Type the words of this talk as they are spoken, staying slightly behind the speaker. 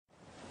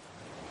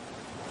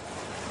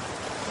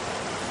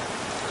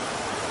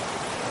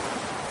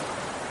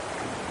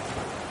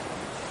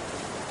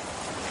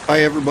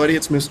Hi everybody,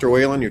 it's Mr.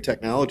 Whalen, your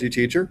technology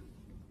teacher.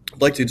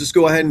 I'd like to just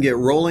go ahead and get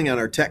rolling on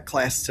our tech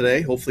class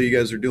today. Hopefully you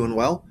guys are doing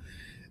well.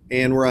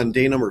 And we're on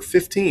day number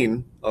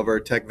 15 of our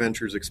Tech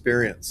Ventures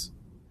experience.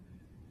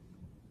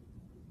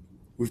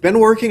 We've been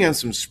working on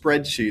some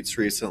spreadsheets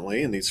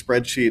recently, and these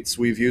spreadsheets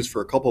we've used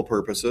for a couple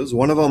purposes.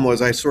 One of them was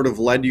I sort of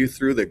led you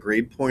through the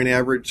grade point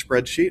average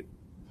spreadsheet.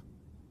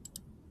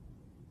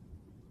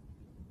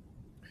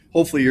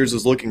 Hopefully yours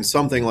is looking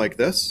something like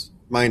this.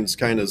 Mine's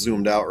kind of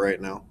zoomed out right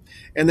now.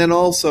 And then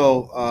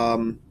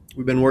also,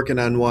 we've been working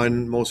on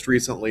one most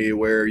recently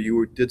where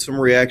you did some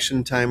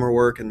reaction timer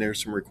work, and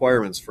there's some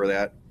requirements for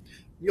that.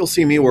 You'll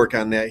see me work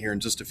on that here in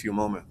just a few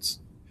moments.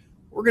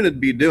 What we're going to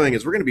be doing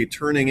is we're going to be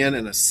turning in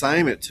an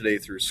assignment today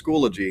through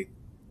Schoology.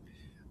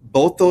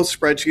 Both those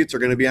spreadsheets are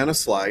going to be on a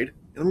slide,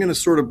 and I'm going to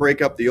sort of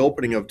break up the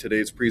opening of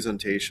today's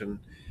presentation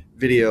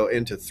video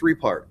into three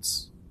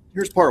parts.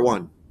 Here's part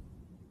one.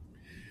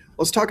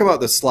 Let's talk about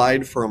the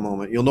slide for a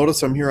moment. You'll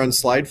notice I'm here on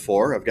slide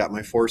 4. I've got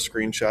my 4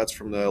 screenshots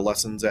from the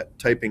lessons at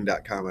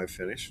typing.com I've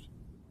finished.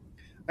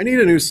 I need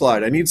a new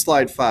slide. I need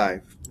slide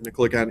 5. I'm going to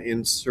click on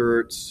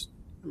Insert.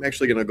 I'm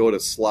actually going to go to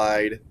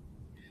Slide, and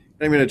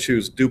I'm going to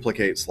choose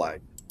Duplicate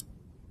Slide.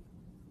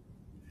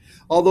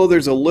 Although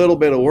there's a little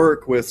bit of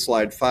work with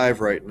slide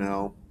 5 right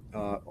now,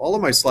 all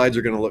of my slides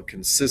are going to look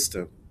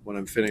consistent when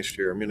I'm finished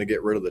here. I'm going to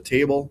get rid of the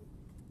table,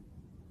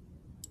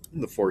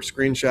 and the 4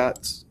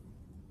 screenshots.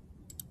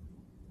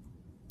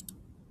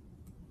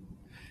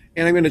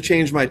 And I'm going to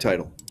change my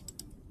title.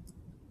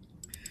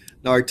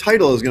 Now our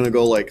title is going to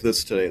go like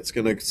this today. It's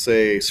going to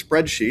say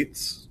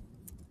Spreadsheets.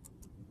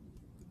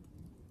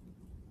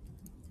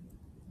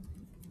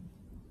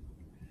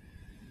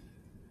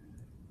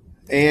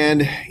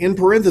 And in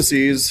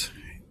parentheses,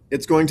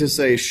 it's going to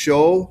say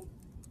Show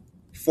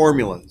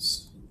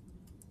Formulas.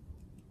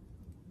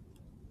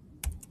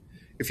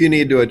 If you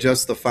need to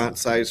adjust the font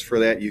size for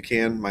that, you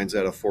can. Mine's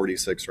at a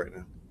 46 right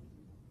now.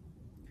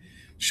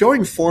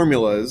 Showing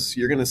formulas,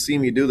 you're going to see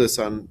me do this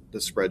on the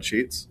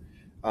spreadsheets.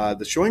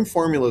 The showing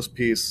formulas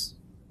piece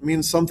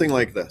means something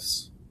like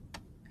this.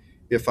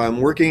 If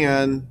I'm working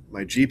on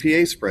my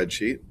GPA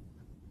spreadsheet,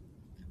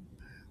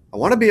 I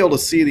want to be able to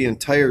see the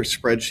entire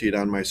spreadsheet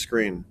on my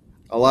screen.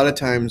 A lot of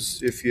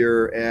times if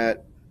you're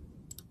at,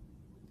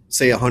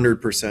 say,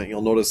 100%,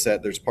 you'll notice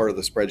that there's part of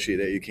the spreadsheet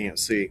that you can't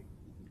see.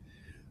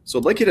 So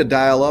I'd like you to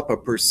dial up a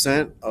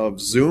 % of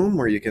zoom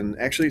where you can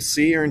actually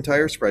see your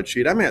entire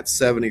spreadsheet. I'm at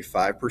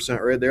 75%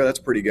 right there. That's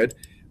pretty good.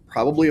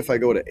 Probably if I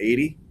go to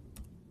 80,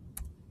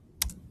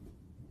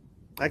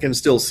 I can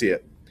still see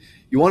it.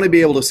 You want to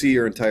be able to see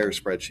your entire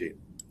spreadsheet.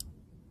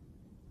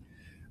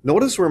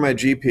 Notice where my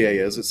GPA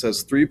is. It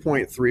says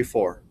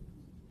 3.34.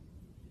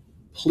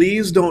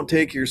 Please don't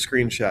take your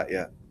screenshot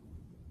yet.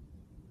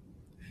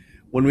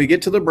 When we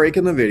get to the break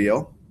in the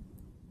video,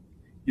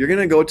 you're going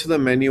to go to the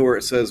menu where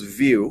it says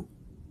View.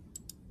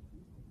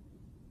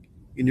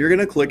 And you're going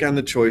to click on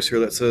the choice here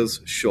that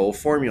says Show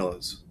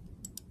Formulas.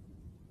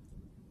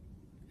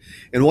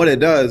 And what it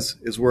does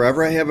is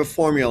wherever I have a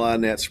formula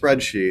on that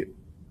spreadsheet,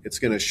 it's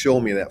going to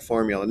show me that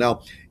formula.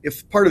 Now,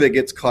 if part of it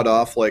gets cut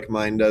off like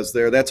mine does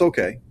there, that's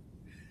okay.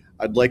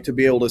 I'd like to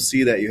be able to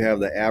see that you have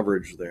the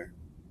average there.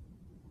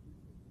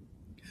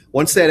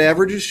 Once that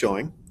average is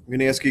showing, I'm going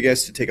to ask you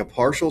guys to take a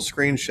partial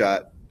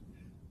screenshot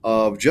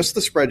of just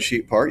the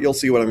spreadsheet part. You'll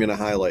see what I'm going to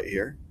highlight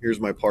here. Here's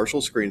my partial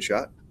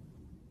screenshot.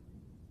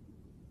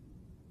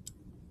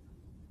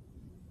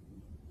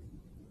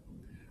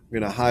 I'm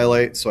going to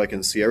highlight so I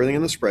can see everything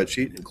in the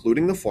spreadsheet,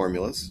 including the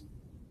formulas.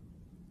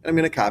 And I'm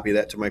going to copy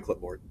that to my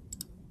clipboard.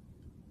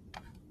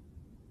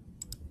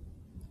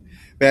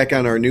 Back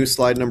on our new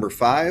slide number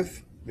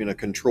 5, I'm going to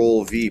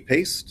Control V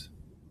paste.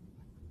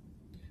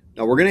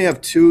 Now we're going to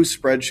have 2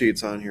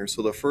 spreadsheets on here.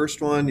 So the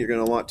first one you're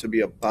going to want to be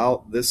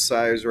about this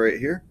size right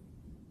here.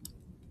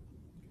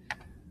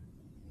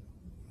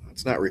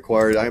 It's not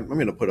required. I'm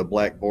going to put a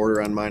black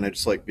border on mine. I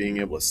just like being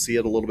able to see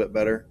it a little bit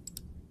better.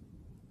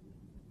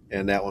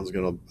 And that one's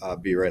going to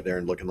be right there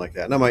and looking like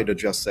that. And I might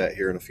adjust that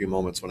here in a few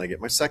moments when I get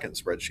my second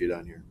spreadsheet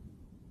on here.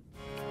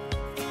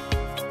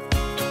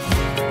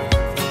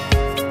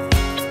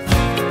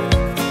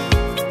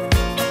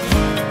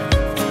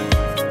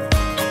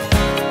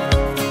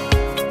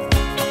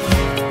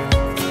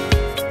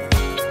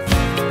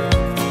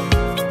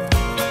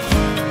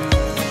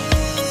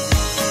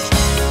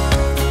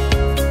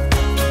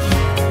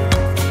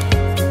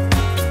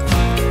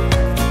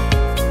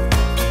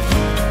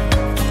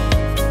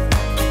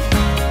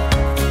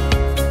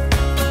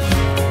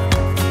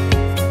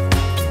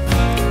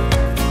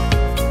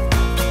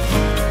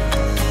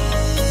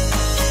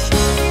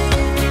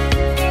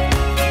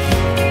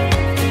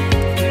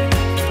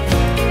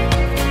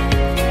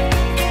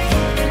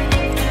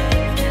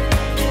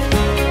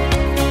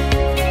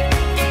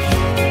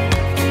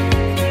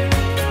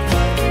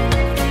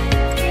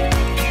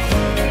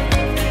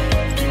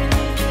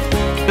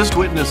 Just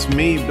witnessed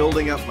me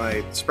building up my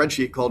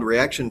spreadsheet called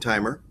Reaction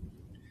Timer.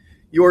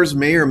 Yours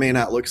may or may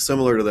not look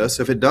similar to this.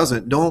 If it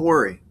doesn't, don't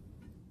worry.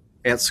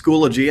 At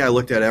Schoology, I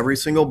looked at every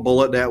single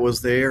bullet that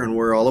was there and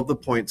where all of the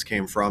points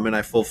came from, and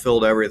I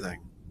fulfilled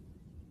everything.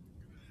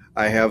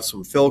 I have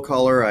some fill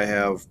color, I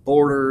have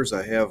borders,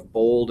 I have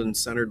bold and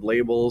centered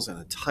labels, and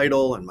a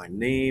title and my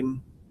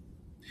name.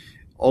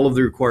 All of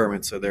the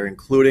requirements are there,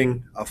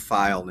 including a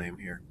file name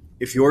here.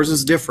 If yours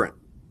is different,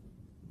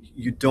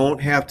 you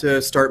don't have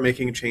to start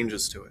making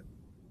changes to it.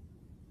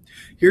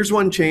 Here's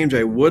one change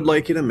I would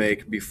like you to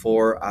make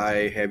before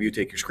I have you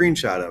take your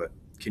screenshot of it.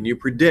 Can you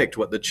predict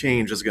what the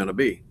change is going to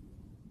be?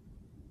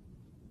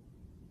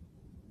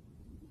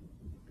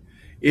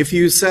 If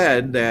you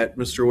said that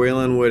Mr.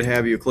 Whalen would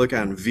have you click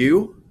on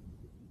View,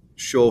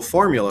 Show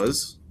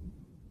Formulas,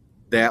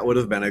 that would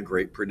have been a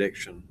great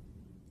prediction.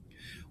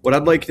 What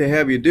I'd like to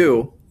have you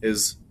do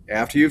is,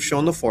 after you've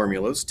shown the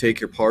formulas, take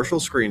your partial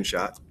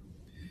screenshot.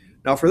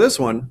 Now for this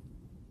one,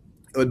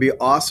 it would be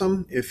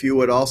awesome if you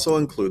would also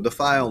include the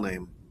file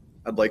name.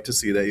 I'd like to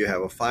see that you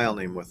have a file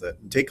name with it.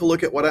 And take a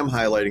look at what I'm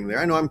highlighting there.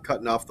 I know I'm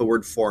cutting off the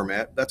word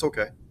format. That's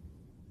okay.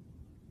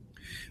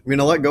 I'm going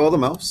to let go of the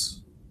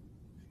mouse,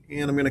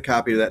 and I'm going to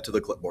copy that to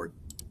the clipboard.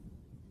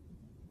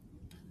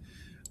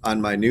 On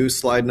my new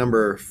slide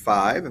number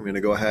 5, I'm going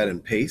to go ahead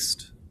and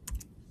paste.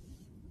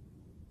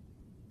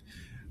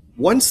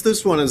 Once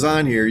this one is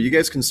on here, you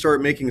guys can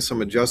start making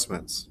some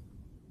adjustments.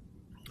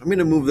 I'm going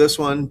to move this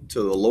one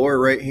to the lower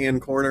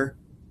right-hand corner,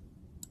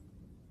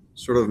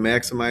 sort of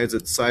maximize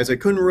its size. I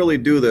couldn't really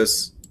do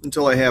this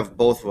until I have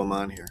both of them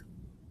on here.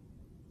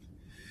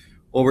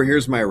 Over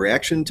here's my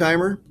reaction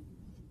timer.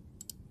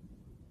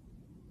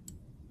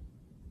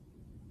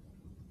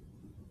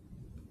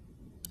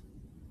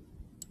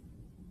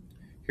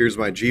 Here's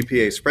my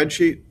GPA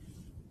spreadsheet,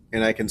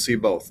 and I can see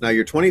both. Now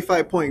your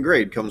 25-point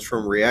grade comes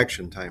from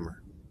reaction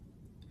timer.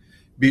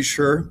 Be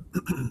sure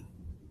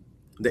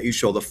that you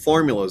show the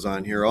formulas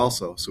on here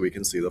also so we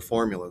can see the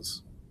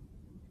formulas.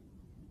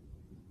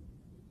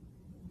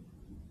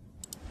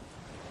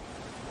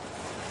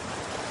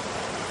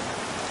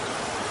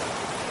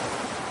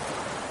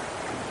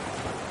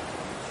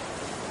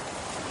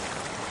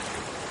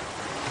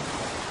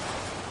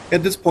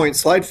 At this point,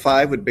 slide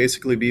 5 would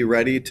basically be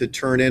ready to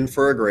turn in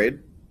for a grade.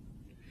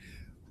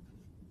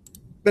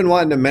 Been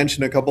wanting to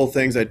mention a couple of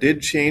things. I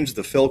did change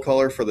the fill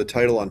color for the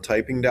title on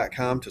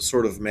typing.com to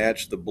sort of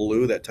match the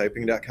blue that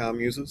typing.com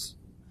uses.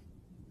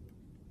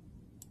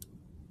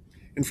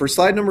 And for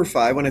slide number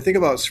 5, when I think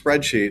about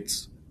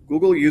spreadsheets,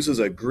 Google uses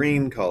a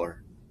green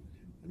color.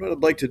 And what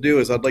I'd like to do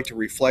is I'd like to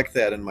reflect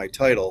that in my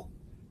title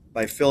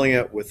by filling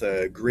it with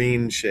a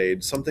green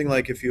shade, something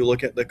like if you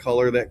look at the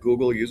color that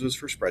Google uses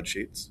for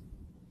spreadsheets.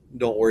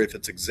 Don't worry if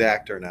it's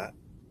exact or not,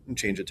 and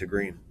change it to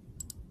green.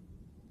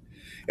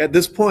 At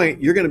this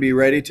point, you're going to be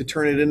ready to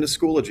turn it into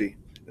Schoology.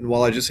 And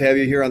while I just have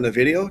you here on the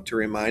video to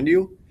remind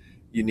you,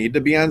 you need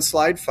to be on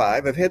slide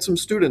 5. I've had some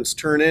students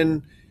turn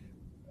in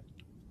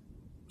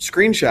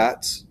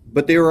screenshots,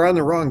 but they were on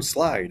the wrong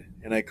slide,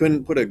 and I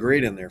couldn't put a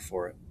grade in there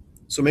for it.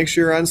 So make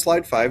sure you're on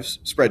slide 5,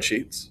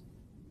 Spreadsheets.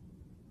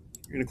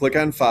 You're going to click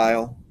on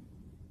File.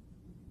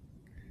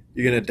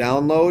 You're going to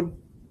download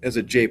as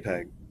a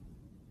JPEG.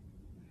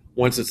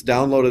 Once it's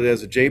downloaded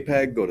as a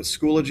JPEG, go to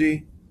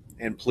Schoology,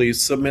 and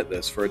please submit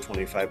this for a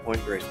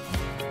 25-point grade.